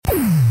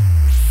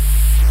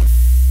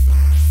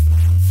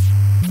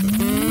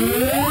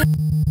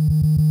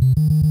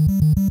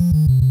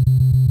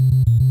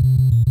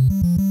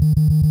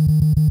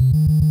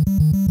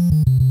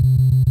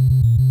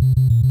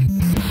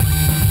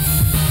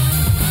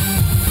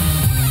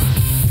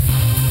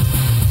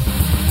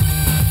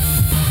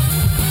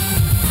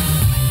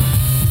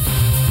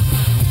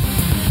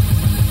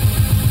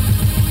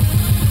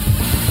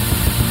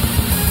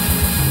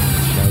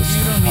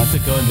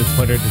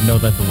better to know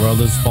that the world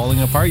is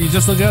falling apart. You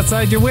just look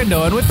outside your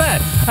window. And with that,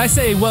 I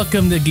say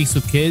welcome to Geeks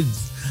with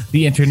Kids,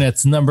 the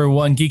internet's number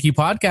one geeky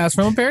podcast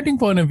from a parenting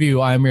point of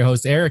view. I'm your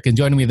host, Eric, and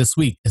joining me this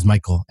week is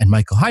Michael. And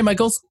Michael, hi,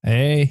 Michaels.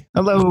 Hey.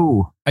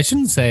 Hello. I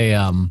shouldn't say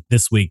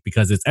this week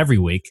because it's every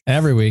week.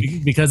 Every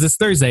week. Because it's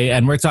Thursday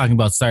and we're talking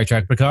about Star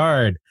Trek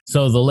Picard.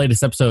 So the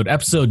latest episode,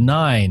 episode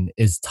 9,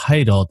 is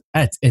titled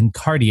Et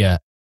Encardia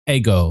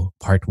Ego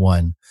Part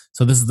 1.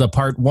 So this is the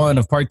part 1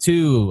 of part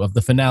 2 of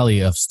the finale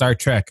of Star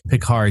Trek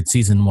Picard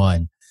Season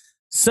 1.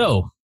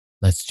 So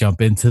let's jump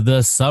into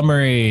the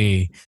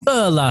summary.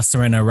 The La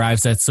Sirena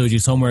arrives at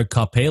Soji's homeworld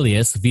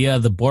Coppelius via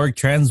the Borg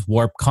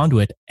transwarp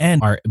conduit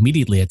and are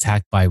immediately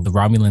attacked by the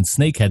Romulan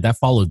snakehead that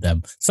followed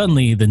them.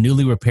 Suddenly, the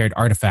newly repaired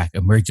artifact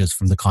emerges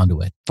from the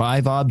conduit.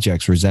 5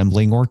 objects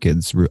resembling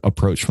orchids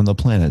approach from the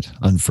planet,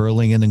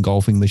 unfurling and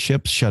engulfing the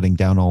ships, shutting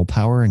down all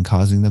power and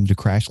causing them to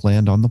crash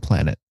land on the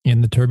planet.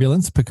 In the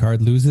turbulence,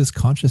 Picard loses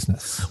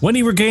consciousness. When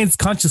he regains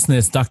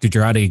consciousness, Dr.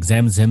 Jurati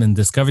examines him and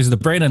discovers the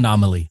brain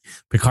anomaly.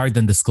 Picard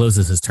then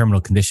discloses his terminal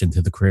condition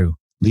to the crew.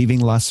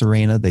 Leaving La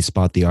Sirena, they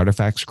spot the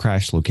artifact's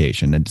crash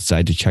location and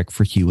decide to check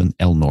for Hugh and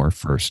Elnor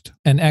first.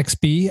 An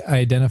XB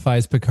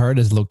identifies Picard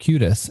as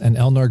Locutus, and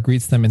Elnor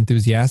greets them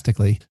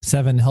enthusiastically.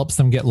 7 helps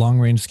them get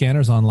long-range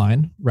scanners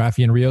online.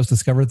 Raffi and Rios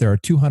discover there are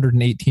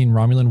 218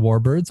 Romulan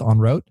warbirds en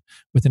route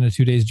within a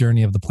 2-day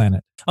journey of the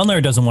planet.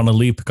 Elnor doesn't want to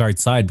leave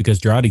Picard's side because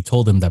Jurati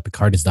told him that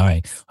Picard is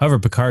dying. However,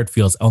 Picard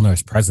feels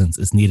Elnor's presence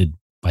is needed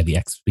by the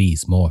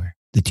XBs more.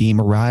 The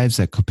team arrives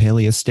at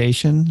Coppelius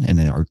Station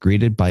and are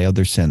greeted by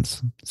other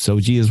synths.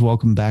 Soji is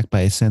welcomed back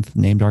by a synth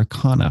named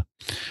Arcana.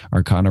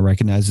 Arcana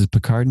recognizes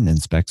Picard and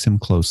inspects him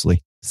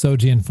closely.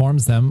 Soji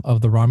informs them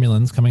of the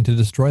Romulans coming to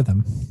destroy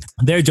them.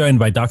 They're joined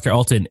by Dr.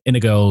 Alton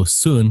Inigo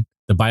Soon,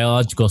 the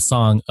biological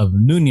song of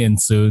Noonien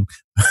Soon.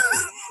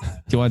 Do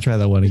you want to try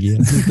that one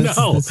again?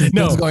 No. This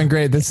is going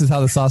great. This is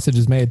how the sausage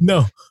is made.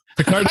 No.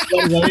 Picard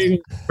is waiting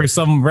for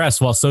some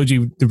rest while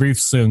Soji debriefs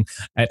Soon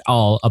et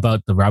al.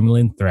 About the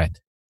Romulan threat.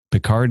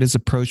 Picard is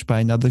approached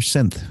by another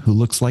synth who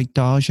looks like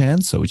Daj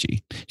and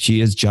Soji. She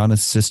is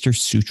Jana's sister,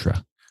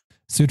 Sutra.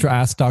 Sutra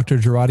asks Dr.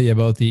 Jurati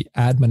about the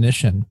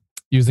admonition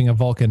using a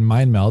Vulcan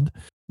mind meld,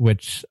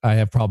 which I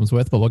have problems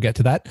with, but we'll get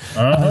to that.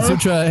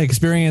 Sutra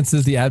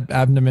experiences the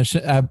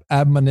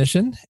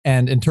admonition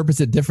and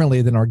interprets it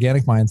differently than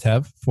organic minds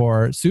have.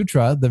 For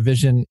Sutra, the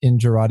vision in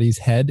Jurati's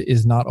head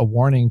is not a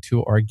warning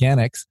to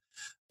organics,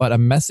 but a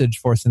message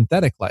for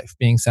synthetic life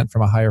being sent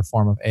from a higher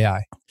form of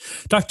AI.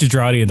 Dr.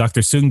 Jurati and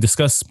Dr. Soong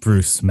discuss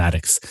Bruce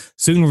Maddox.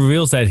 Soong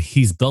reveals that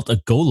he's built a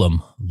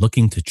golem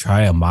looking to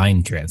try a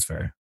mind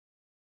transfer.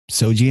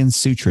 Soji and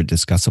Sutra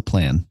discuss a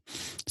plan.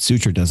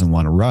 Sutra doesn't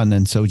want to run,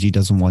 and Soji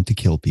doesn't want to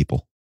kill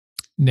people.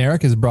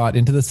 Narek is brought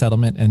into the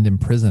settlement and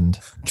imprisoned.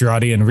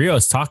 Jurati and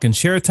Rios talk and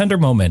share a tender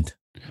moment.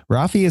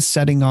 Raffi is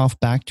setting off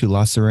back to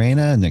La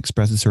Sirena and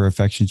expresses her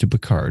affection to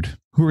Picard,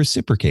 who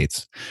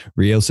reciprocates.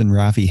 Rios and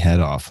Raffi head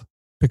off.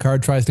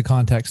 Picard tries to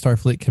contact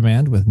Starfleet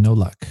Command with no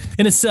luck.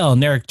 In his cell,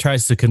 Narek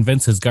tries to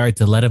convince his guard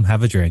to let him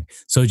have a drink.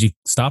 Soji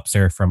stops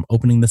her from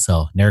opening the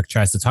cell. Narek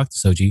tries to talk to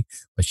Soji,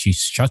 but she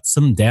shuts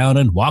him down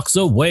and walks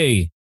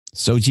away.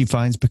 Soji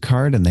finds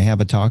Picard and they have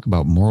a talk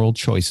about moral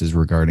choices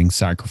regarding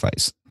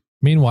sacrifice.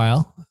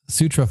 Meanwhile,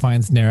 Sutra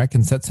finds Narek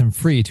and sets him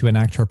free to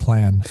enact her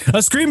plan.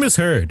 A scream is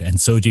heard, and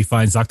Soji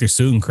finds Dr.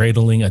 Soong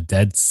cradling a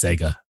dead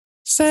Sega.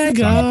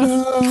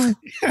 Sega!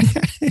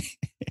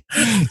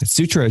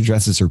 Sutra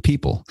addresses her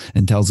people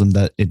and tells them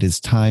that it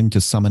is time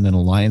to summon an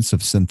alliance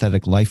of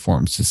synthetic life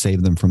forms to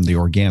save them from the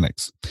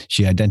organics.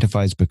 She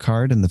identifies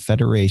Picard and the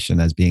Federation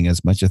as being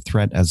as much a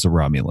threat as the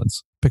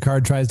Romulans.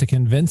 Picard tries to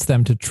convince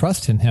them to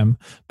trust in him,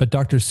 but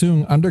Dr.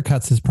 Soong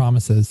undercuts his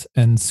promises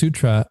and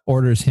Sutra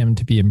orders him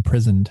to be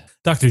imprisoned.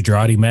 Dr.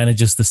 Jurati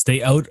manages to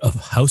stay out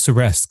of house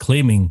arrest,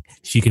 claiming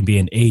she can be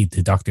an aid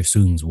to Dr.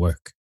 Soong's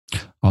work.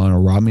 On a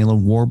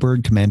Romulan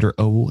warbird, Commander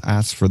O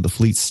asks for the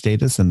fleet's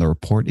status, and the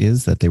report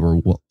is that they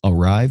will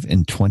arrive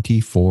in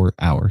 24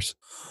 hours.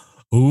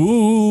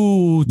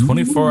 Ooh,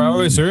 24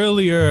 hours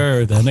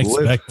earlier than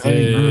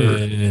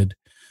expected.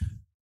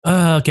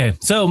 Okay,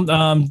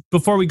 so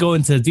before we go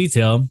into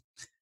detail,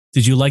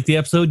 did you like the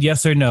episode?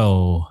 Yes or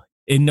no?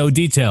 In no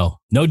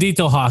detail. No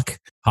detail, Hawk.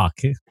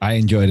 I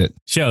enjoyed it.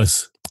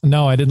 Shows.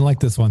 No, I didn't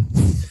like this one.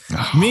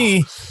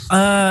 Me,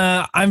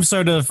 I'm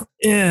sort of,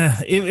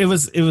 it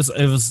was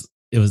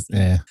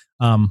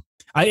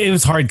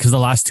hard because the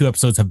last 2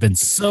 episodes have been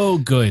so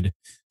good,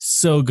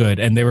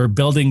 and they were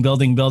building,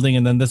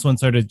 and then this one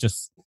sort of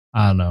just,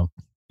 I don't know,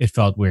 it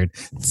felt weird.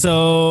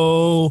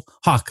 So,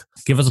 Hawk,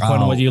 give us a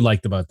point on what you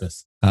liked about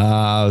this.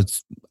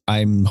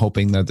 I'm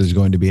hoping that there's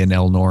going to be an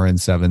Elnor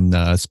and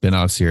 7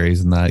 spin-off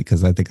series and that,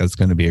 because I think that's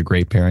going to be a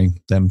great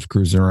pairing, them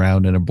cruising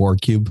around in a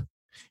Borg cube.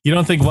 You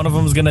don't think one of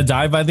them is going to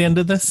die by the end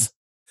of this?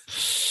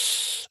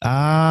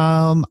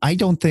 I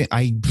don't think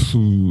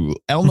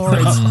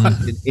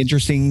Elnor is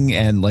interesting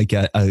and like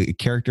a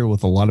character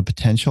with a lot of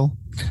potential.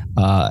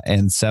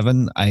 And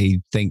 7,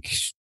 I think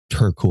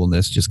her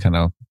coolness just kind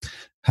of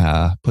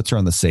puts her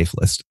on the safe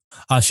list.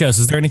 Shows,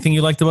 is there anything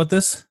you liked about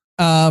this?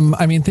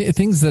 I mean,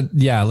 things that,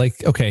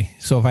 like, okay.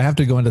 So if I have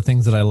to go into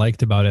things that I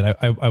liked about it,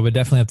 I would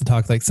definitely have to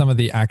talk like some of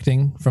the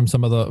acting from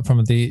some of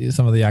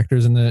the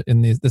actors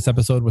in this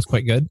episode was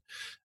quite good.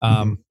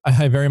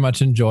 I very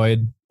much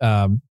enjoyed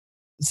 7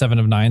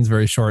 of 9's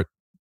very short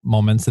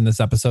moments in this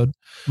episode.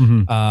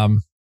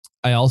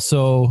 I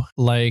also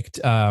liked,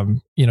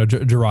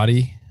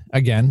 Jurati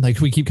again. Like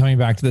we keep coming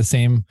back to the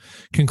same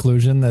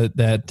conclusion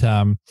that's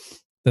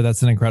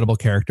an incredible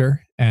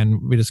character,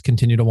 and we just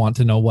continue to want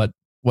to know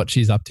what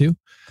she's up to.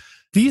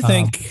 Do you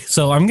think,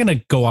 so I'm going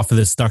to go off of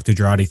this Dr.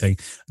 Jurati thing.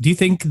 Do you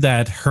think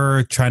that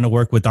her trying to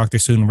work with Dr.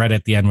 Soon right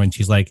at the end when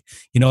she's like,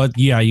 you know what,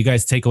 yeah, you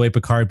guys take away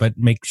Picard, but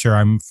make sure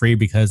I'm free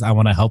because I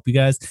want to help you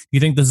guys. Do you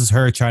think this is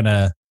her trying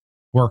to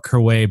work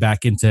her way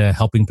back into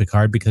helping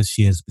Picard because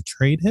she has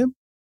betrayed him?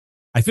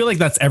 I feel like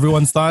that's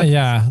everyone's thought.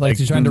 Yeah, like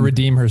she's trying to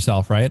redeem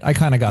herself, right? I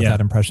kind of got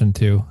that impression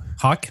too.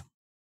 Hawk?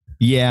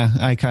 Yeah,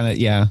 I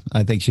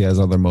think she has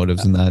other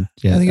motives in that.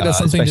 Yeah, I think it has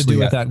something to do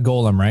with that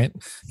golem, right?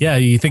 Yeah,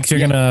 you think you're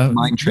gonna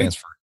mind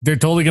transfer? They're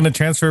totally gonna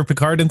transfer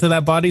Picard into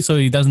that body so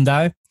he doesn't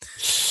die,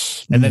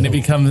 and then he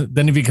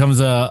becomes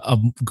a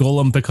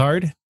golem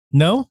Picard.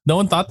 No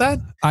one thought that.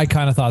 I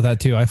kind of thought that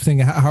too. I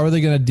think how are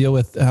they going to deal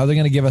with how are they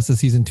going to give us a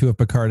season 2 of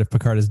Picard if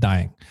Picard is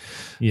dying?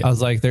 Yeah. I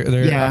was like,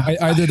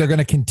 either they're going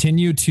to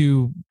continue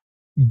to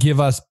give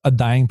us a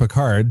dying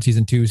Picard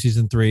season 2,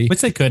 season 3,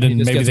 which they could,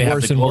 and maybe they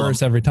worse and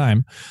worse every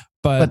time.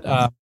 But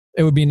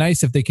it would be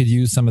nice if they could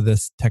use some of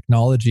this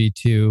technology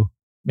to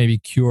maybe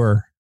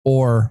cure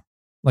or,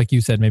 like you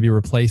said, maybe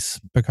replace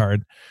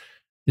Picard,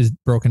 his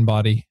broken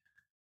body.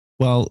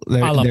 Well,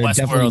 they're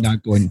definitely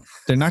not going.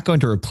 They're not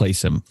going to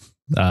replace him.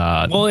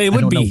 Well, it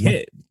would be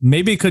hit.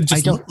 Maybe it could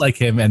just look like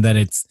him, and then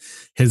it's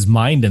his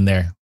mind in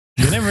there.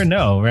 You never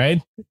know,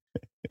 right?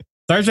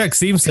 Star Trek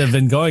seems to have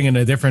been going in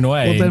a different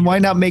way. Well, then why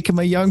not make him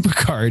a young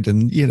Picard?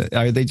 And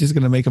are they just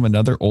going to make him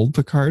another old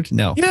Picard?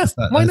 No. Yes.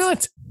 Why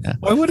not? Yeah.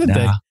 Why wouldn't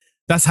they?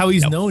 That's how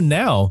he's known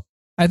now.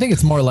 I think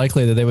it's more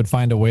likely that they would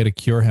find a way to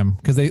cure him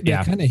because they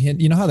kind of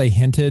hint. You know how they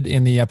hinted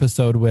in the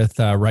episode with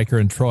Riker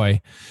and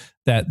Troy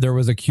that there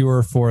was a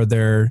cure for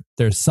their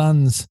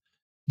son's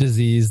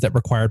disease that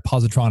required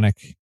positronic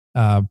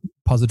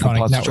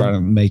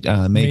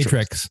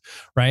matrix,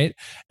 right?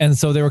 And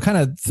so they were kind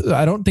of.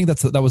 I don't think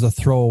that was a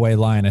throwaway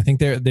line. I think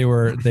they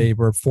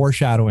were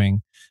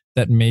foreshadowing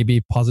that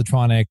maybe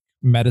positronic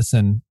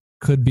medicine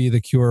could be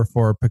the cure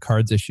for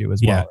Picard's issue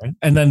as well. Right?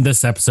 And then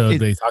this episode,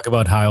 they talk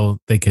about how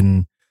they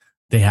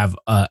have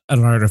an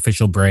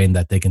artificial brain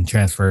that they can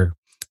transfer.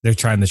 They're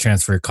trying to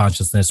transfer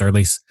consciousness, or at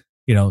least,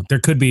 there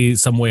could be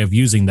some way of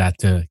using that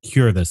to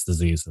cure this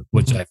disease,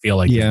 which I feel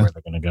like is where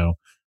they're going to go.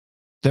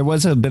 There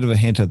was a bit of a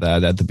hint of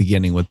that at the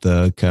beginning with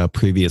the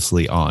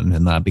previously on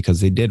and that,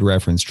 because they did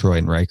reference Troy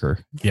and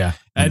Riker. Yeah.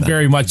 And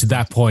very much at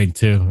that point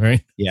too,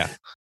 right? Yeah.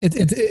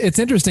 It's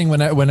interesting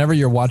whenever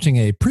you're watching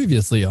a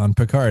previously on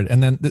Picard,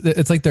 and then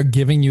it's like they're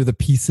giving you the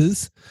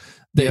pieces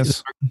that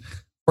are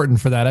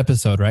important for that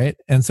episode, right?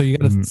 And so you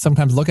got to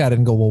sometimes look at it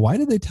and go, well, why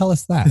did they tell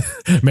us that?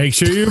 Make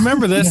sure you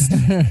remember this.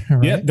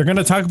 Right? Yeah, they're going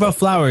to talk about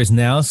flowers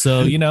now,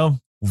 so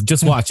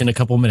just watch in a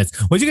couple of minutes.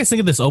 What did you guys think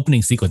of this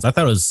opening sequence? I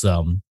thought it was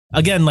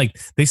again, like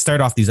they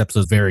start off these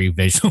episodes very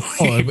visually.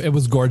 Oh, it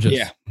was gorgeous.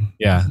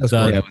 Yeah, it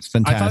was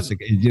fantastic.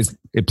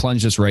 It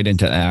plunged us right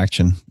into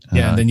action.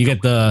 Yeah, and then you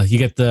get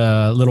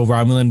the little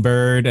Romulan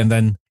bird, and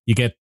then you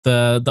get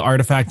the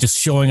artifact just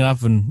showing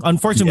up. And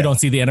unfortunately, we don't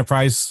see the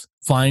Enterprise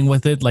flying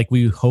with it like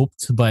we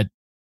hoped, but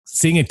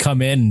seeing it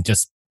come in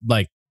just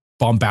like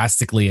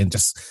bombastically and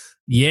just.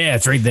 Yeah,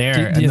 it's right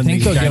there. Do you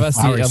think they'll give us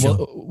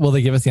will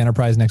they give us the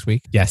Enterprise next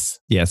week? Yes,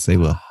 they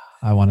will.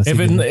 I want to see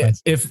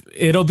if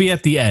it'll be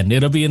at the end.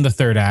 It'll be in the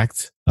third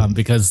act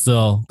because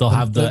they'll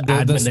have the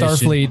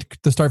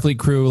Starfleet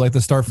crew, like the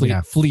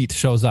Starfleet fleet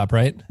shows up,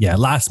 right? Yeah,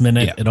 last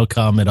minute it'll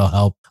come. It'll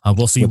help.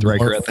 We'll see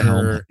Riker at the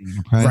helm.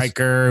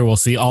 Riker. We'll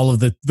see all of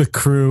the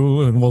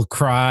crew, and we'll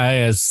cry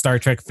as Star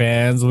Trek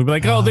fans. We'll be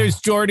like, "Oh,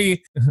 there's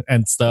Geordi,"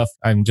 and stuff.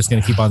 I'm just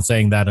gonna keep on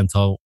saying that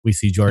until we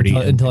see Geordi.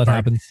 Until it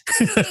happens.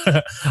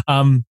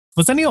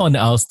 Was anyone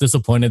else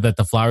disappointed that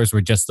the flowers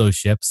were just those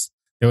ships?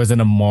 There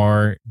wasn't a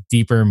more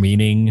deeper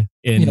meaning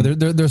in. Yeah,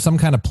 there's some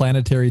kind of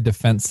planetary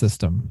defense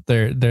system.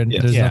 There's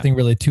nothing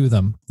really to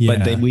them. Yeah.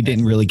 But we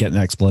didn't really get an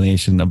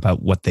explanation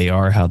about what they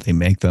are, how they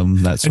make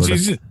them, that sort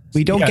of.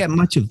 We don't get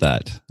much of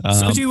that.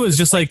 Soji was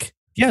just like,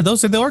 "Yeah,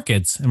 those are the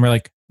orchids," and we're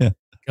like,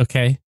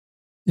 "Okay."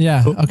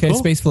 Yeah. Okay. Cool.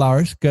 Space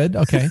flowers. Good.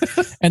 Okay.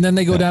 And then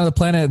they go down to the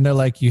planet and they're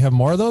like, "You have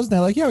more of those?" And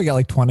they're like, "Yeah, we got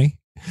like 20.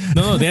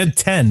 No, they had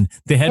 10.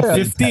 They had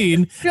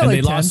 15 and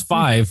they lost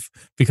 5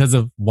 because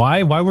of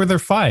why? Why were there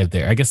 5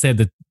 there? I guess they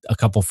had a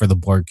couple for the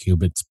Borg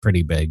cube. It's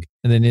pretty big.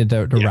 And they needed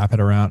to wrap it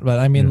around. But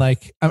I mean,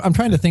 like, I'm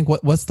trying to think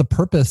what's the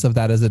purpose of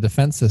that as a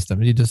defense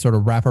system? You just sort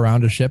of wrap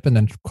around a ship and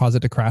then cause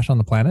it to crash on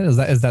the planet? Is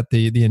that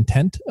the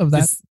intent of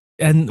that?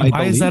 And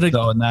why is that?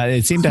 And that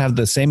it seemed to have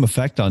the same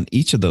effect on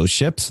each of those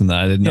ships, and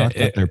that it knocked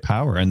out their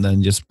power, and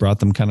then just brought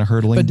them kind of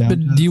hurtling down.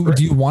 But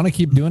do you want to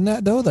keep doing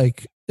that though?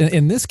 Like,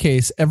 in this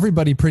case,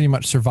 everybody pretty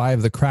much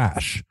survived the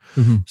crash.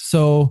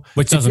 So,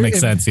 which doesn't make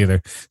sense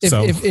either.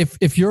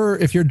 If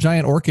your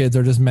giant orchids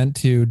are just meant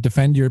to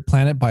defend your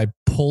planet by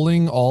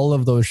pulling all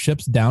of those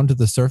ships down to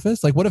the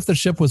surface, like what if the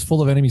ship was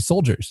full of enemy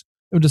soldiers?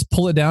 It would just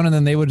pull it down and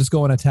then they would just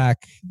go and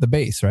attack the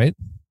base, right?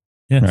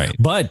 Yeah. Right.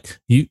 But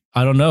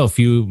I don't know if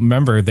you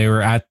remember, they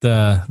were at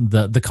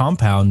the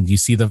compound. You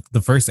see the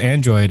first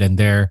android and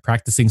they're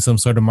practicing some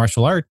sort of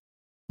martial art.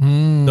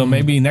 So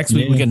maybe next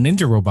week we get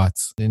ninja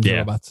robots.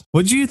 Robots.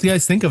 What do you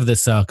guys think of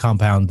this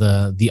compound?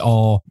 The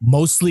all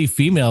mostly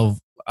female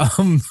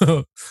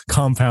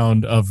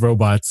compound of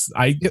robots.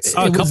 I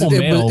saw a couple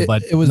male,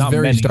 but it was not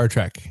very many. Star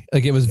Trek.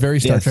 Like it was very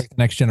Star Trek The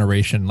Next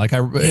Generation. Like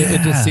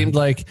it just seemed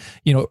like,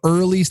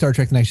 early Star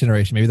Trek The Next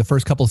Generation, maybe the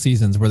first couple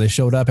seasons where they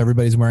showed up,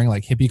 everybody's wearing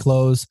like hippie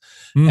clothes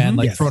and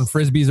like throwing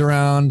frisbees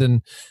around.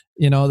 And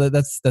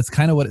that's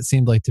kind of what it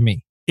seemed like to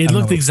me. It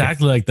looked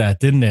exactly like that,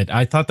 didn't it?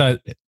 I thought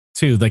that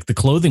too. Like the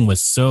clothing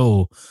was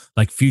so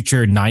like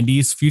future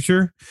 90s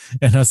future.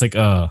 And I was like,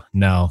 oh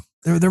no.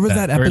 There was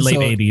that episode. Or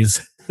late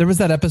 80s. There was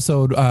that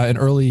episode in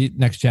early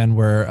Next Gen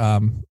where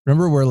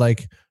remember where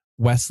like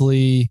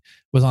Wesley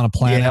was on a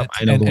planet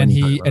and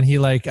he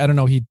like, I don't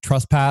know, he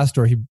trespassed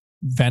or he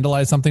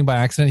vandalized something by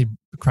accident. He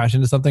crashed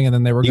into something and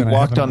then they were going to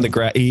walked on the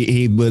grass.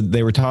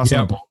 They were tossing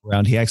a ball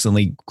around. He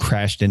accidentally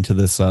crashed into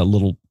this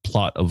little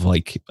plot of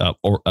like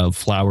of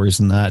flowers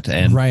and that.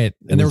 And right.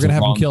 And they were going to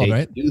have him killed,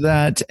 right? Do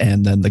that.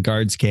 And then the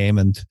guards came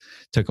and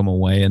took him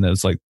away. And it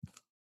was like,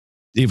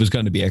 he was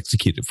going to be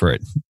executed for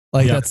it.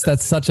 Like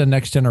that's such a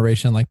Next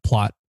Generation like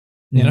plot,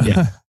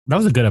 Yeah, that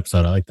was a good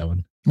episode. I like that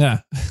one.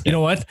 Yeah. You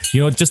know what?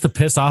 Just to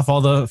piss off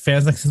all the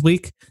fans next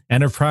week,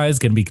 Enterprise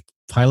gonna be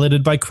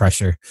piloted by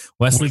Crusher,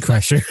 Wesley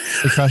Crusher.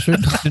 The Crusher,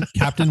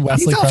 Captain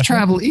Wesley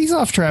Crusher. He's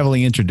off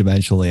traveling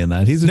interdimensionally in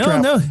that. He's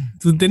no.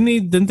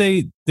 Didn't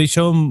they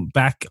show him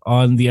back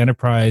on the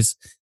Enterprise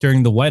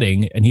during the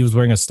wedding, and he was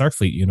wearing a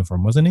Starfleet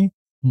uniform, wasn't he?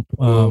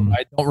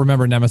 I don't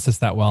remember Nemesis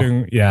that well.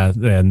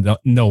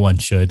 No one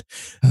should.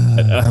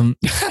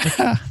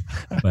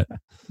 But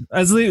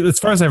as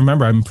far as I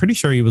remember, I'm pretty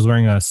sure he was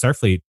wearing a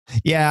Starfleet.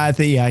 Yeah, I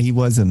think he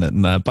was in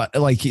it. But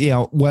like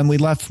when we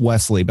left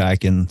Wesley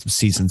back in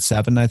season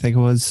 7, I think it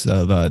was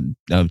of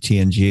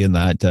TNG, and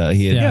that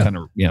he had kind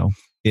of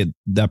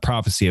that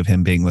prophecy of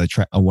him being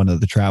one of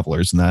the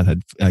travelers, and that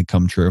had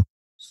come true.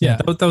 Yeah,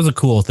 that was a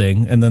cool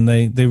thing, and then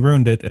they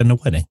ruined it in a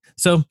wedding.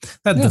 So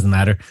that doesn't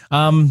matter.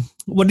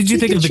 What did you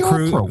think of the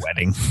crew for a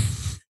wedding?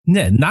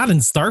 Nah, not in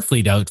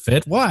Starfleet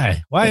outfit.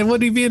 Why? Why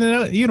would he be in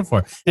a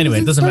uniform? Anyway,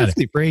 it doesn't matter.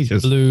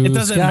 It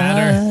doesn't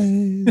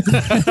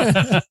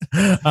matter.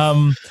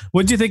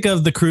 What did you think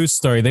of the crew's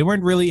story? They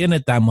weren't really in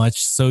it that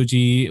much. Not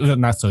Soji.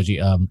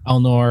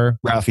 Elnor,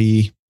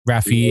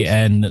 Raffi,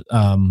 and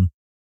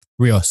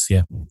Rios.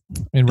 Yeah, I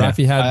mean,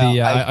 Raffi had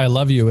the "I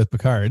love you" with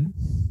Picard.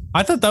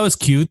 I thought that was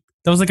cute.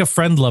 That was like a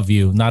friend love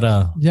you, not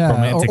a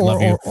romantic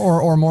love you.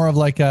 Or more of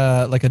like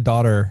a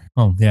daughter.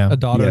 Oh, yeah. A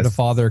daughter to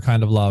father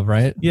kind of love,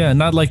 right? Yeah,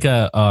 not like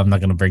I'm not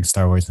going to bring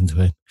Star Wars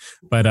into it,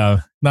 but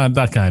not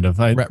that kind of.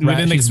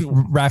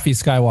 Raffi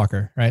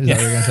Skywalker, right? Is that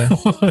what you're going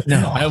to say?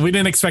 No, we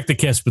didn't expect a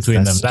kiss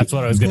between them. That's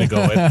what I was going to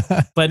go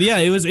with. But yeah,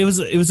 it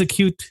was a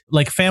cute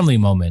like family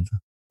moment.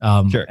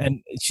 Sure.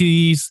 And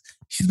she's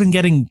been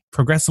getting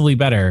progressively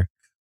better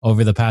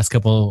over the past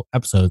couple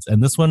episodes,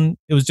 and this one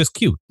it was just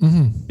cute.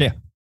 Mm-hmm. Yeah.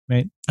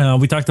 Right.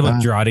 We talked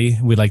about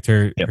Jurati. We liked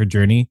her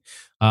journey.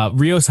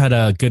 Rios had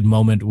a good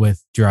moment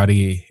with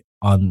Jurati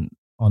on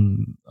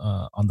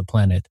the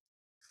planet.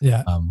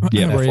 Yeah.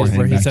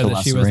 Where he said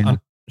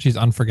that she's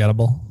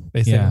unforgettable,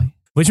 basically. Yeah.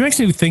 Which makes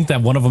me think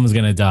that one of them is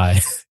going to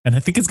die. And I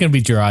think it's going to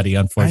be Jurati,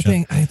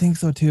 unfortunately. I think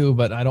so too,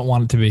 but I don't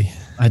want it to be.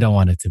 I don't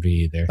want it to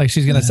be either. Like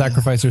she's going to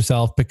sacrifice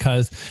herself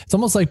because it's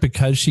almost like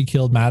because she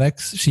killed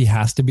Maddox, she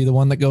has to be the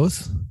one that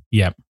goes.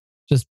 Yep.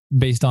 Just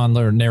based on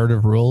their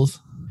narrative rules,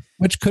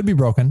 which could be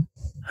broken.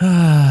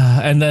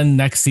 And then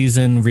next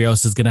season,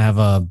 Rios is going to have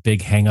a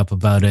big hang up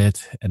about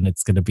it. And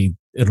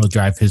it'll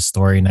drive his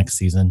story next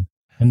season.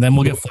 And then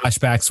we'll get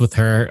flashbacks with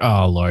her.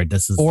 Oh Lord,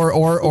 this is or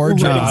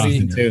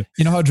Jurati.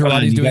 You know how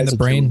Jurati's doing the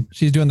brain?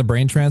 She's doing the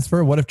brain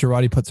transfer. What if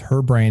Jurati puts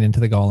her brain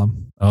into the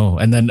golem? Oh,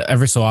 and then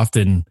ever so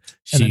often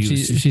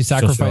she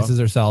sacrifices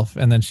herself,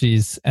 and then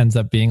ends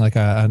up being like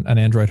an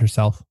android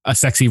herself, a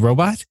sexy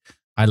robot.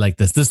 I like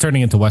this. This is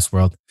turning into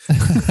Westworld.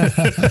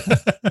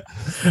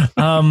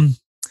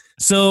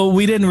 So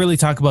we didn't really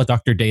talk about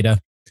Dr. Data.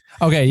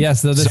 Okay,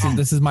 yes. So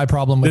this is my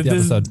problem with the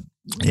episode.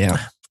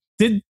 Yeah.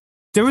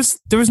 There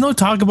was no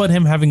talk about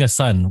him having a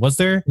son, was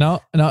there? No,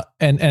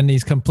 and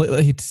he's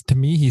completely. To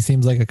me, he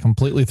seems like a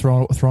completely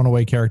thrown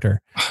away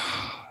character.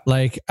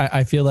 Like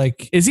I feel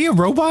like, is he a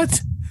robot?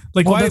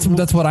 Like why?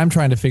 That's what I'm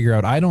trying to figure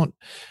out. I don't.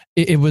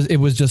 It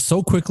was just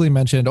so quickly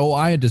mentioned. Oh,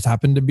 I just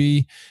happened to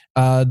be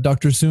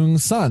Dr.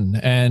 Soong's son,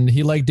 and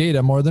he liked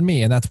Data more than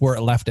me, and that's where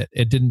it left it.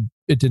 It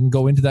didn't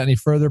go into that any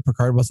further.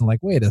 Picard wasn't like,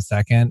 wait a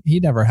second, he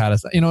never had a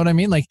son. You know what I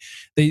mean? Like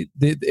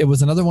it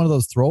was another one of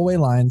those throwaway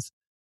lines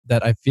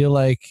that I feel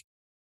like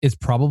is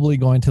probably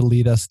going to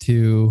lead us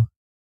to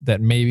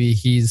that maybe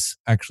he's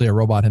actually a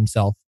robot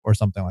himself or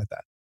something like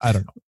that. I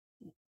don't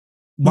know.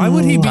 Why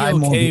would he be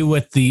I'm okay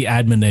with the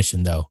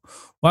admonition, though?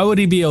 Why would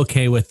he be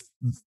okay with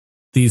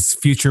these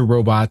future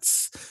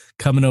robots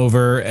coming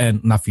over,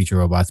 and not future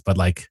robots, but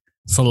like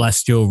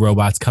celestial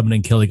robots coming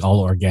and killing all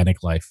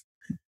organic life?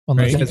 Well,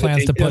 no, he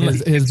plans to put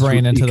his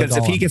brain into the golem. Because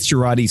if he gets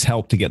Girardi's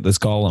help to get this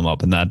golem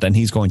up and that, then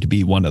he's going to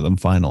be one of them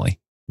finally.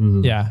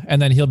 Mm-hmm. Yeah,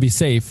 and then he'll be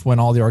safe when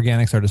all the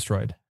organics are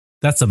destroyed.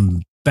 That's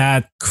some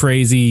bad,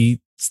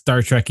 crazy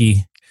Star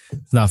Trek-y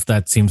stuff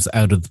that seems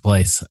out of the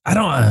place. I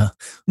don't.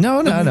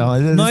 No.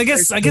 No, I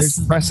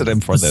guess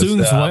precedent for this.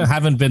 Soongs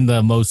haven't been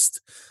the most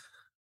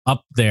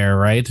up there,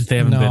 right? They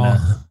haven't been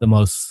the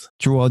most.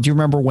 Joel, do you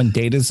remember when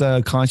Data's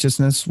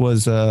consciousness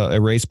was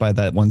erased by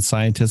that one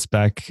scientist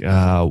back?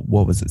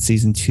 What was it?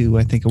 Season 2,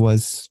 I think it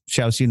was.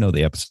 Shouts, you know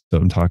the episode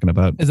I'm talking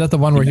about. Is that the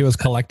one where he was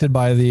collected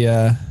by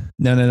the?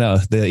 No.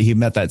 He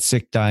met that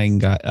sick, dying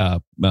guy,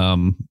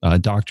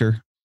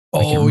 doctor.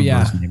 Oh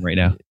yeah, his name right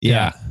now.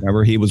 Yeah,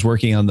 remember he was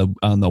working on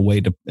the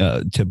way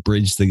to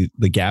bridge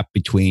the gap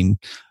between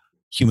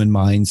human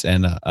minds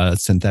and a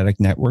synthetic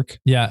network.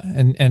 Yeah,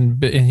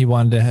 and he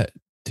wanted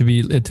to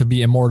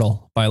be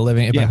immortal by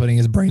by putting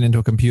his brain into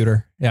a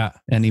computer. Yeah,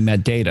 and he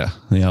met Data.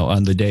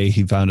 On the day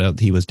he found out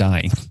he was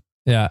dying.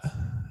 Yeah,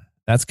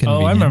 that's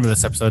convenient. Oh, I remember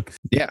this episode.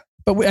 Yeah,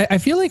 but I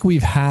feel like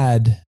we've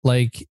had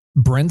like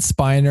Brent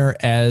Spiner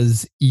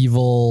as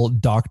evil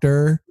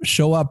doctor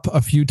show up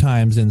a few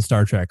times in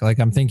Star Trek. Like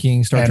I'm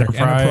thinking Star Trek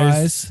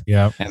Enterprise.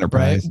 Yeah,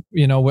 Enterprise.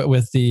 Right?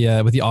 With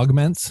the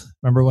augments.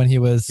 Remember when he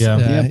was? He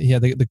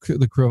had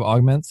the crew of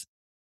augments.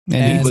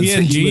 And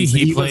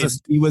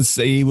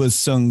he was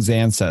Sung's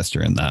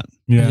ancestor in that.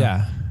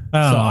 Yeah. So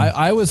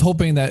I was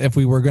hoping that if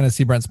we were going to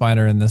see Brent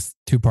Spiner in this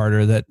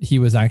 2-parter, that he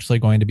was actually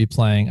going to be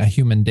playing a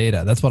human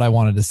Data. That's what I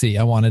wanted to see.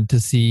 I wanted to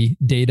see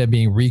Data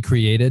being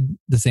recreated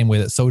the same way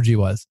that Soji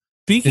was.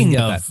 Speaking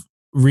of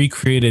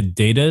recreated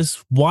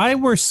Datas, why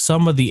were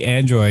some of the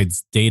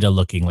androids Data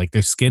looking? Like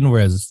their skin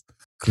was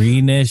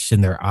greenish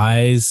and their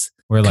eyes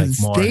were like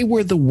more. They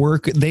were the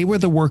work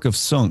of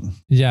Sung.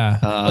 Yeah,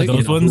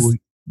 those ones.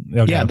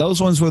 Okay. Yeah,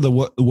 those ones were the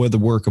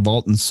work of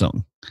Alton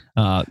Sung.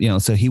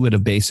 So he would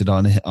have based it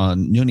on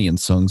Noonien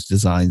Sung's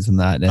designs and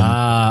that. And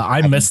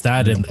I missed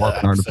that in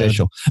the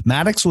artificial.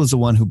 Maddox was the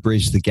one who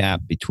bridged the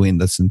gap between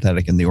the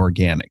synthetic and the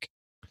organic.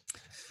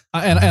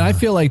 And I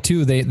feel like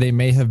too they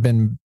may have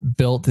been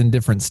built in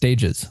different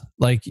stages.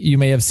 Like you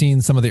may have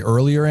seen some of the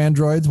earlier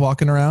androids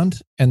walking around,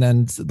 and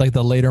then like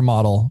the later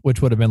model,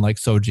 which would have been like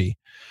Soji,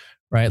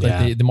 right?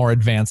 Like the more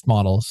advanced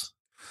models.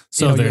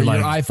 So they're your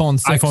like iPhone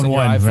 6 iPhone and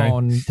 1,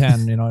 iPhone right?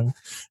 10,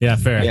 Yeah,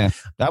 fair. Yeah,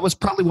 that was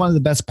probably one of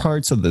the best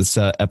parts of this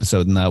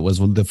episode, and that was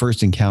the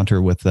first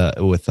encounter with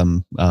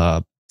them.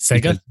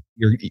 Sega.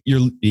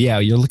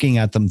 You're looking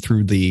at them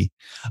through the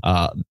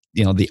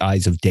the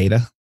eyes of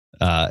Data,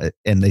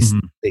 and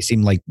they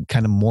seem like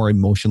kind of more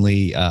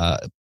emotionally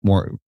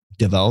more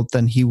developed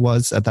than he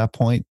was at that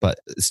point, but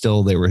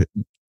still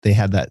they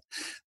had that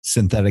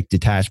synthetic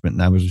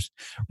detachment,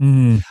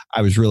 and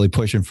I was really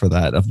pushing for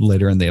that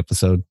later in the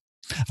episode.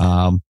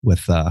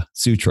 With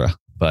Sutra,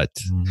 but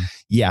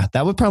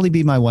that would probably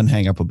be my one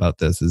hang up about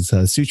this is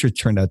Sutra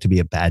turned out to be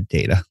a bad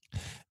Data.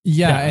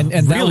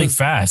 And really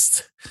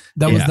fast.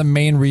 That was the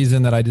main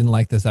reason that I didn't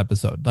like this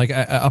episode. Like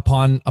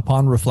upon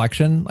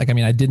reflection, like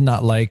I did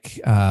not like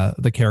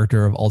the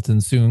character of Alton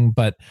Sung,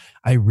 but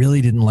I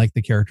really didn't like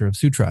the character of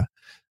Sutra.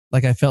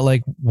 Like I felt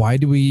like, why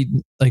do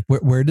we like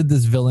where did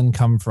this villain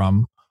come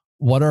from?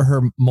 What are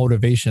her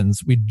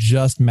motivations? We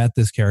just met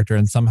this character,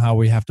 and somehow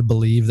we have to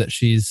believe that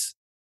she's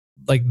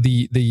like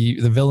the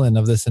villain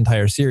of this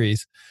entire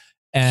series.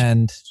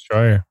 And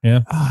sure, yeah,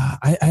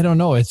 I don't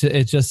know.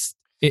 It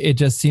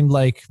just seemed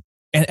like,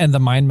 and the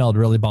mind meld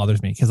really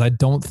bothers me because I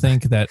don't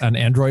think that an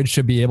android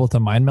should be able to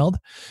mind meld.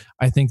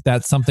 I think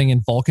that's something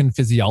in Vulcan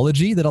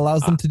physiology that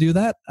allows them to do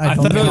that. I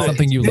don't think it's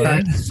something you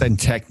learn. And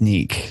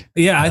technique.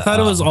 Yeah, I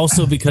thought it was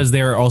also because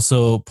they're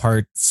also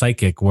part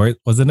psychic,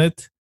 wasn't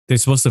it? They're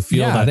supposed to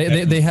feel that.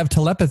 They have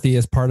telepathy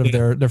as part of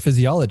their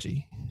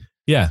physiology.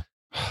 Yeah.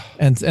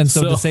 And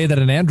so to say that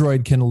an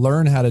android can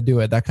learn how to do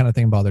it, that kind of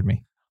thing bothered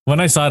me. When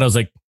I saw it, I was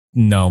like,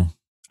 no,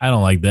 I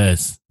don't like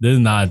this. This is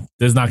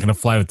not going to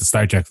fly with the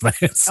Star Trek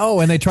fans.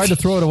 Oh, and they tried to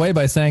throw it away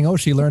by saying, "Oh,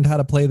 she learned how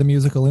to play the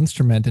musical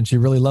instrument, and she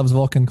really loves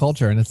Vulcan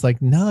culture." And it's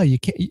like, no, you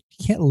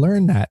can't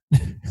learn that.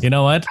 You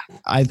know what?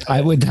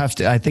 I would have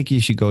to. I think you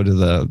should go to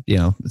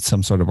the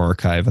some sort of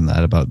archive and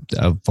that about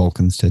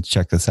Vulcans to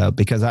check this out,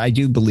 because I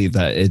do believe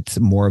that it's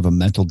more of a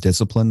mental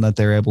discipline that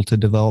they're able to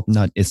develop.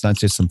 It's not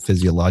just some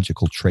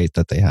physiological trait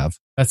that they have.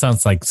 That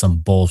sounds like some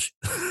bullshit.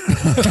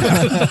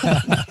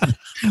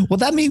 Well,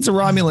 that means the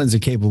Romulans are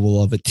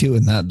capable of it too,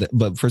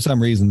 but for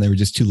some reason they were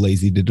just too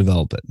lazy to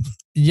develop it.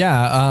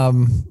 Yeah,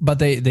 but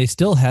they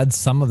still had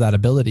some of that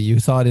ability. You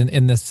saw it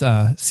in this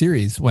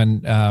series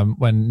when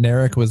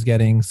Narek was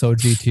getting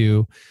Soji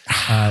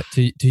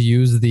to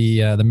use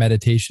the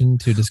meditation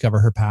to discover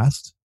her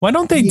past. Why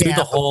don't they do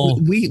the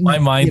whole my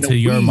mind to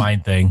your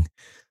mind thing?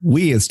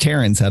 We as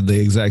Terrans have the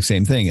exact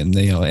same thing, and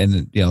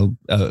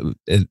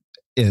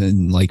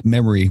in like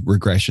memory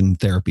regression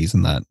therapies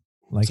and that.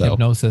 like So,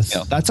 hypnosis.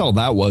 that's all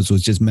that was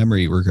just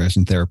memory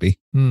regression therapy.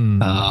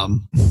 Hmm.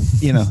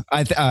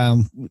 Like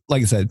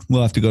I said,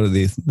 we'll have to go to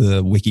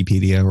the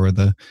Wikipedia or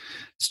the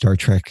Star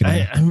Trek.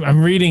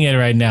 I'm reading it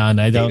right now,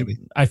 and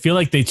I feel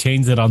like they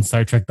changed it on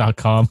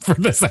StarTrek.com for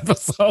this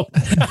episode.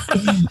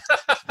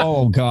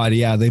 Oh God,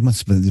 yeah, they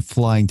must have been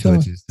flying to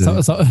it. So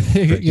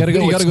you gotta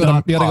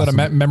go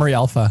to Memory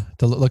Alpha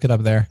to look it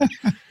up there.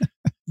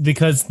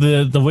 Because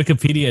the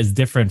Wikipedia is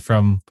different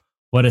from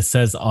what it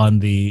says on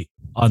the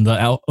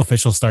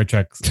official Star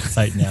Trek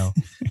site now.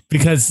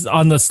 Because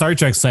on the Star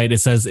Trek site, it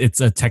says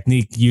it's a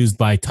technique used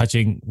by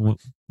touching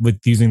with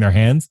using their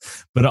hands,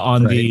 but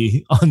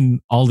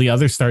on all the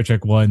other Star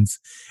Trek ones,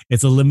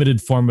 it's a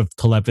limited form of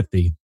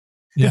telepathy.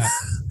 Yeah.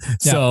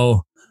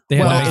 So they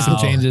had to make some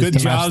changes. Good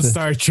job,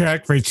 Star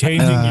Trek, for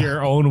changing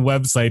your own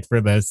website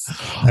for this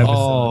episode.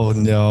 Oh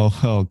no!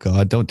 Oh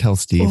God! Don't tell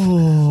Steve.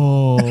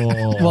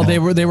 Well, they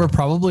were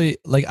probably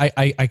like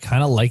I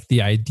kind of like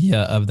the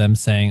idea of them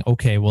saying,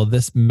 okay, well,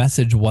 this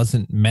message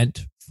wasn't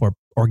meant for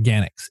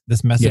organics.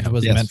 This message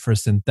was meant for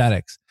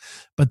synthetics.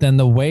 But then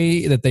the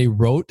way that they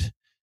wrote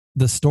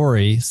the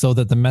story so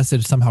that the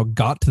message somehow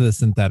got to the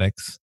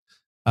synthetics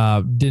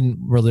didn't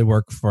really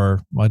work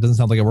for, well, it doesn't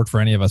sound like it worked for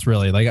any of us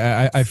really. Like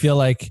I feel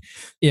like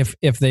if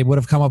they would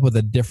have come up with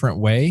a different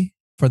way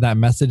for that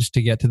message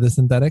to get to the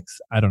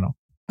synthetics, I don't know.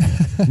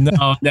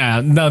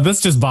 No,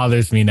 this just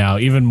bothers me now,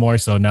 even more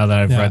so now that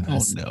I've read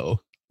this. Oh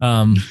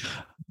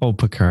no.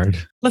 Picard.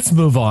 Let's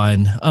move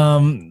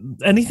on.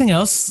 Anything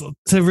else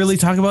to really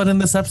talk about in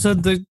this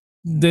episode? That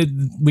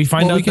we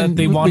find out that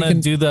they want to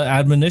do the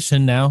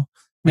admonition now.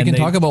 We can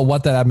talk about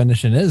what that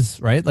admonition is,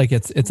 right? Like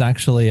it's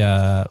actually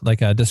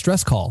like a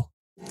distress call.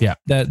 Yeah.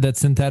 That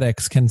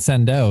synthetics can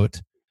send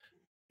out,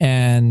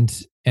 and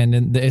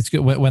it's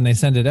good when they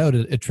send it out.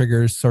 It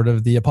triggers sort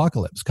of the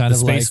apocalypse, kind of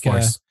Space like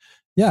Force.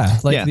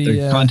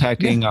 They're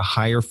contacting a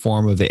higher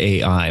form of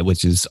AI,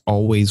 which is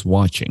always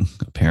watching,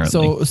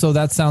 apparently. So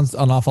that sounds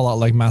an awful lot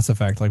like Mass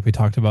Effect, like we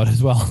talked about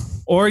as well.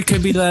 Or it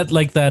could be that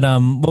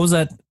what was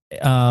that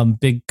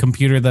big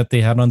computer that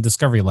they had on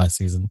Discovery last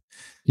season?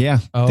 Yeah.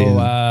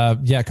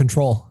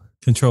 Control.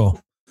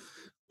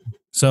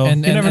 So you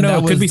never know.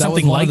 It could be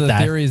something like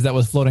that. Theories that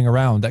was floating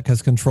around, that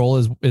because Control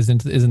is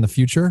in the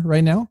future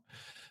right now,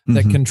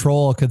 that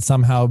Control could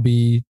somehow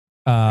be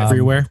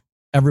everywhere.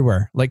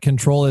 Like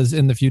Control is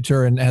in the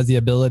future and has the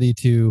ability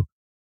to,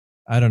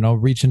 I don't know,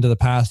 reach into the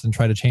past and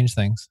try to change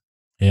things.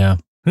 Yeah.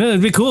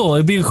 It'd be cool.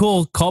 It'd be a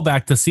cool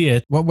callback to see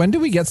it. Well, when do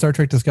we get Star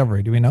Trek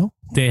Discovery? Do we know?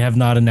 They have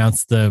not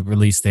announced the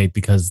release date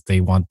because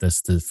they want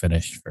this to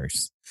finish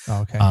first.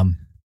 Oh, okay.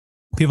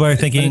 People are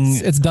thinking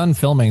it's done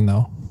filming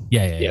though.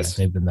 Yeah. Yes.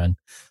 They've been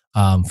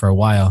done for a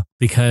while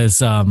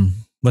because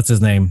what's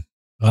his name?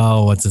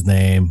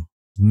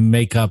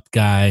 Makeup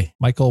guy.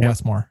 Michael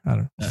Westmore. I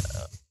don't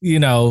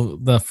know.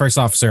 The first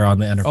officer on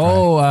the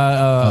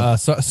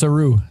Enterprise.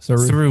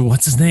 Saru.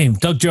 What's his name?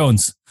 Doug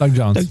Jones. Doug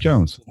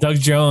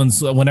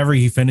Jones. Whenever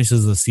he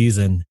finishes the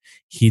season,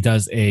 he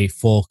does a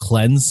full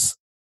cleanse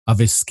of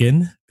his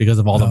skin because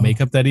of all the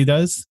makeup that he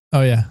does.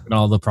 Oh yeah, and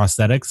all the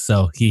prosthetics.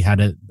 So he had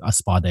a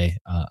spa day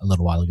a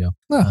little while ago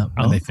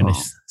when they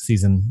finished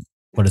season.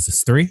 What is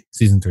this?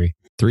 Season 3.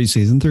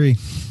 Season 3.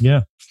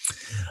 Yeah.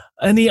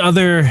 Any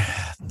other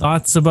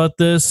thoughts about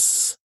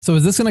this? So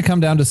is this going to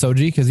come down to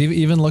Soji? Because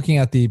even looking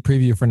at the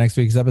preview for next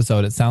week's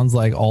episode, it sounds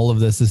like all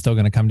of this is still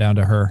going to come down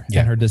to her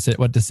and her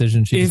what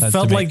decision she decides to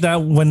make. It felt like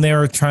that when they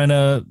were trying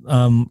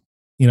to,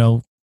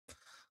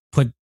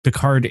 put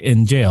Picard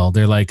in jail.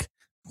 They're like,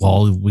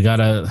 well, we got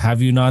to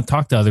have you not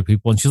talk to other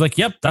people. And she's like,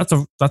 yep, that's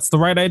the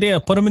right idea.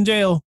 Put him in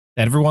jail.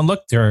 Everyone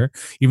looked to her,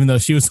 even though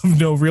she was of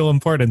no real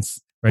importance.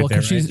 Right,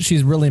 because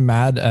she's really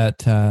mad at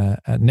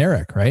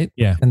Narek, right?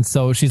 Yeah, and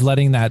so she's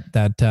letting that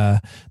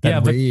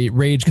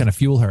rage kind of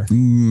fuel her.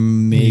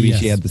 Maybe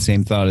she had the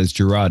same thought as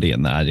Girardi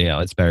in that.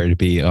 Yeah, it's better to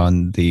be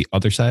on the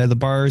other side of the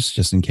bars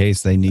just in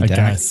case they need to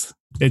act.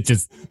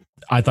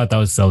 I thought that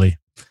was silly,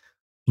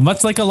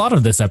 much like a lot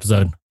of this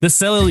episode.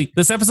 This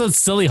episode's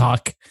silly,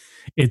 Hawk.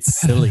 It's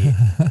silly.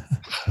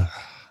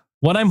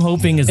 What I'm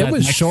hoping is it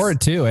was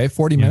short too,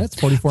 40 minutes,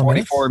 44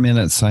 minutes. 44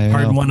 minutes.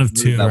 Part 1 of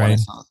 2, right?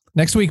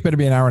 Next week better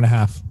be an hour and a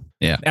half.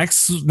 Yeah.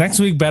 Next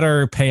week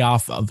better pay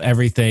off of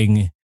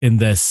everything in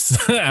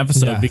this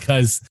episode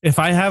because if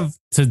I have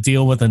to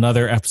deal with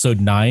another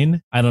episode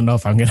 9, I don't know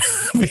if I'm gonna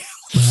be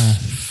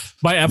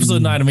by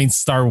episode 9 I mean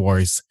Star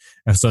Wars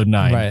episode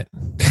 9. Right.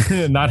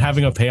 Not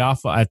having a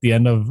payoff at the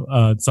end of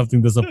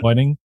something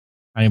disappointing,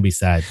 I'm gonna be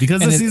sad because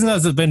the season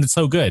has been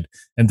so good,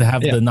 and to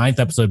have the 9th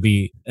episode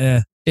be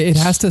it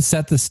has to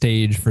set the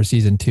stage for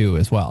season 2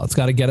 as well. It's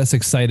got to get us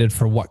excited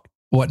for what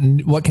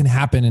can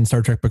happen in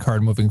Star Trek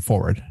Picard moving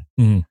forward.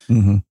 Mm-hmm.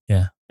 Mm-hmm.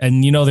 Yeah.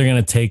 And they're going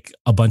to take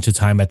a bunch of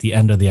time at the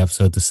end of the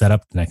episode to set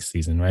up the next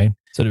season, right?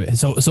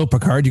 So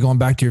Picard, you going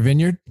back to your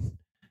vineyard?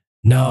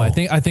 No, I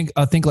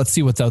think let's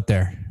see what's out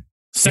there.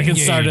 Second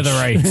star to the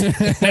right.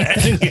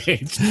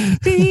 Engage.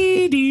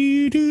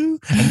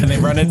 And then they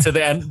run into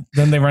the end.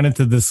 Then they run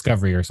into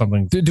Discovery or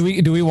something. Do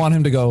we want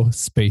him to go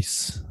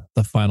space,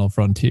 the final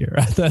frontier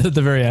at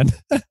the very end?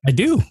 I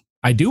do.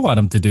 I do want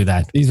him to do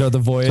that. These are the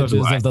voyages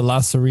of the La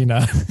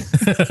Serena.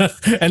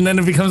 And then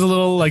it becomes a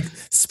little like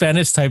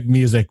Spanish type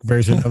music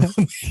version of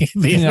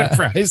the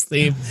Enterprise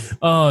theme.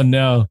 Oh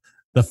no,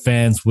 the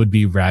fans would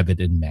be rabid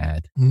and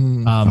mad.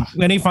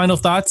 Any final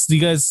thoughts? Do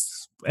you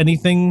guys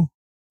anything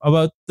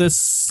about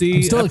this?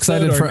 I'm still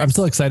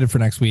excited for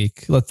next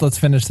week. Let's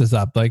finish this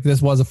up. Like this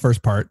was a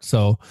first part,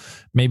 so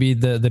maybe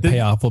the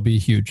payoff will be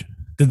huge.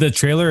 Did the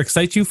trailer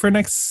excite you for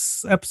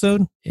next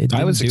episode? It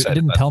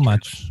didn't tell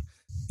much.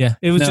 Yeah,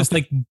 it was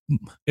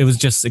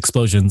just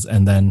explosions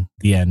and then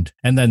the end.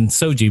 And then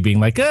Soji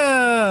being like,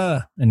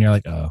 and you're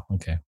like, oh,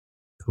 okay,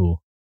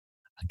 cool,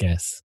 I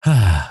guess.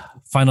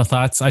 Final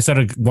thoughts. I sort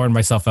of warned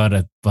myself out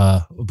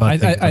about I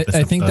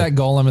think that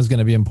Golem is going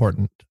to be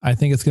important. I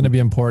think it's going to be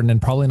important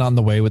and probably not in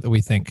the way that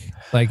we think.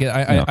 Like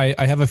I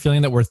have a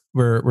feeling that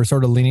we're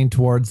sort of leaning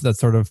towards that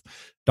sort of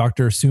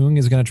Dr. Soong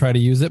is going to try to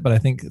use it, but I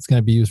think it's going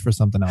to be used for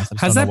something else.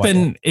 Has that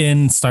been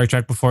in Star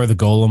Trek before, the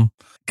Golem?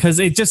 Because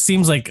it just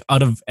seems like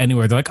out of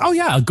anywhere, they're like, oh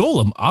yeah, a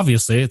Golem.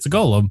 Obviously, it's a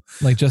Golem.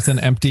 Like it's just an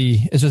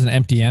empty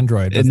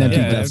android.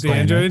 Empty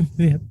android.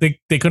 Yeah.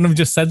 They couldn't have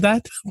just said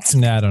that?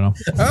 Nah, I don't know.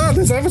 Oh,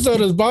 this episode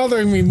is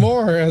bothering me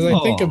more as I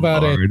think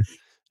about it.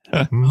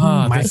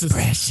 My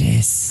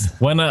precious.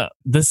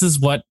 This is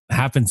what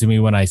happened to me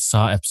when I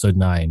saw episode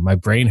 9. My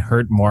brain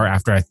hurt more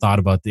after I thought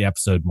about the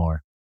episode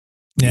more.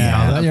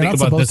 Yeah, you're not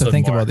supposed to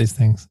think about these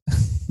things.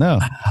 No.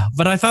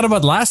 But I thought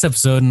about last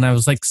episode and I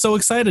was like so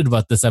excited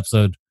about this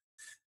episode.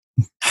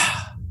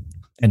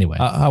 Anyway.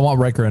 I want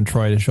Riker and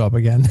Troy to show up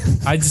again.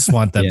 I just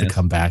want them to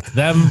come back.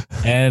 Them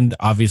and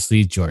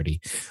obviously Geordi.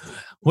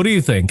 What do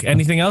you think?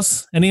 Anything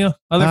else? Any other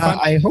fun?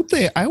 I hope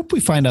we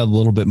find out a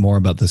little bit more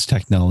about this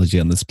technology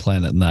on this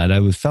planet and that.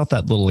 I felt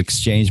that little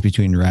exchange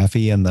between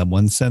Raffi and that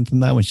one synth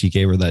and that when she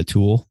gave her that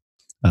tool.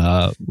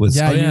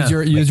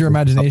 Use your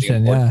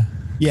imagination. Yeah.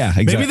 Yeah,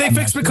 exactly. Maybe they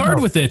fixed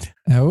Picard with it.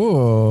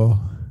 Oh.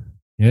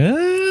 Yeah.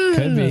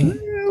 Could be.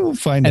 We'll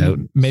find out.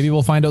 Maybe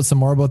we'll find out some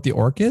more about the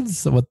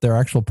orchids, what their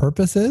actual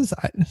purpose is.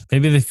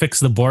 Maybe they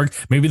fix the Borg.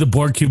 Maybe the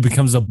Borg cube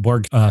becomes a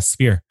Borg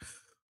sphere.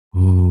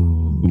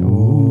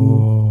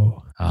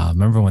 Ooh.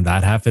 Remember when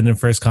that happened in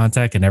First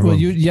Contact and everyone?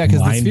 Because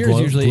the sphere is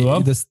usually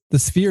the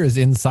sphere is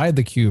inside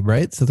the cube,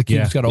 right? So the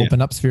cube's got to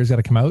open up, sphere's got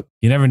to come out.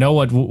 You never know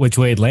which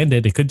way it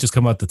landed. It could just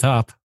come out the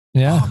top.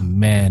 Yeah. Oh,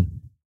 man.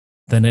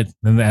 Then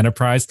the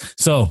Enterprise.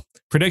 So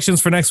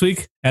predictions for next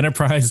week: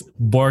 Enterprise,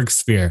 Borg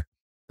sphere.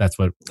 That's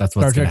what's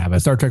going to happen.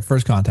 Star Trek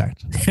First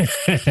Contact.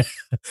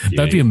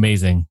 That'd be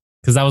amazing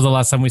because that was the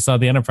last time we saw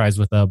the Enterprise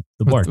with the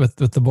Borg. With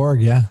the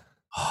Borg, yeah.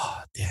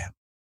 Oh damn!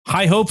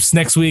 High hopes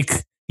next week.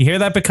 You hear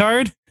that,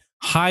 Picard?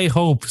 High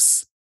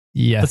hopes.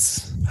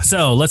 Yes.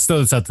 Let's throw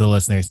this out to the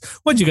listeners.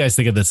 What did you guys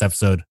think of this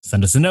episode?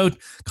 Send us a note.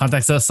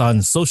 Contact us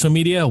on social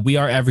media. We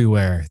are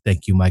everywhere.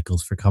 Thank you,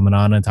 Michaels, for coming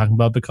on and talking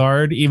about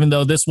Picard, even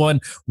though this one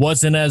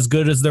wasn't as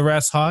good as the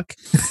rest, Hawk.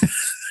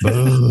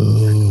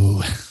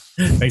 Boo.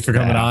 Thanks for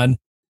coming on.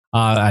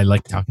 I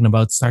like talking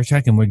about Star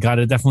Trek, and we got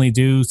to definitely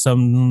do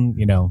some,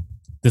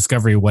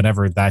 Discovery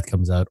whenever that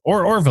comes out.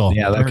 Or Orville.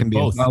 Yeah, that can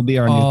be. That'll be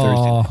our new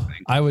Thursday.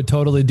 I would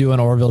totally do an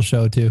Orville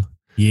show, too.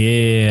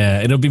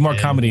 Yeah, it'll be more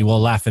comedy.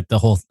 We'll laugh at the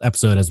whole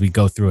episode as we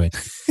go through it.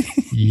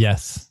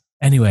 Yes.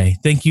 Anyway,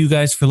 thank you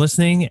guys for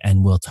listening,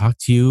 and we'll talk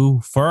to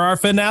you for our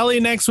finale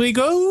next week.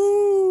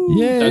 Oh,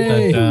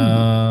 yay!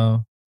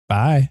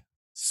 Bye.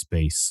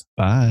 Space.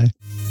 Bye.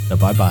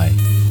 Bye-bye.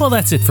 Well,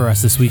 that's it for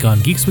us this week on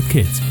Geeks with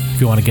Kids.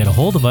 If you want to get a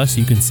hold of us,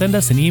 you can send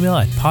us an email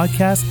at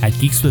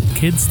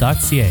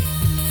podcast@geekswithkids.ca.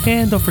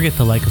 And don't forget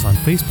to like us on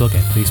Facebook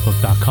at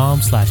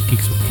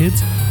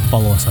facebook.com/geekswithkids.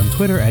 Follow us on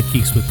Twitter at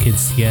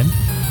geekswithkidstn.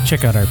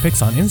 Check out our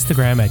pics on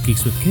Instagram at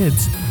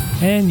geekswithkids.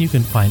 And you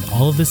can find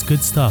all of this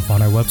good stuff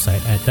on our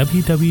website at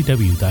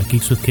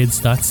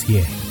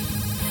www.geekswithkids.ca.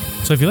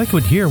 So if you like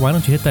what you hear, why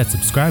don't you hit that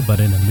subscribe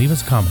button and leave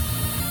us a comment.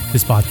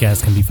 This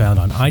podcast can be found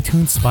on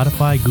iTunes,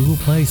 Spotify, Google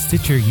Play,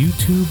 Stitcher,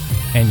 YouTube,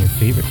 and your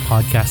favorite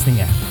podcasting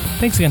app.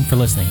 Thanks again for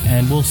listening,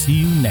 and we'll see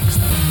you next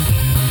time.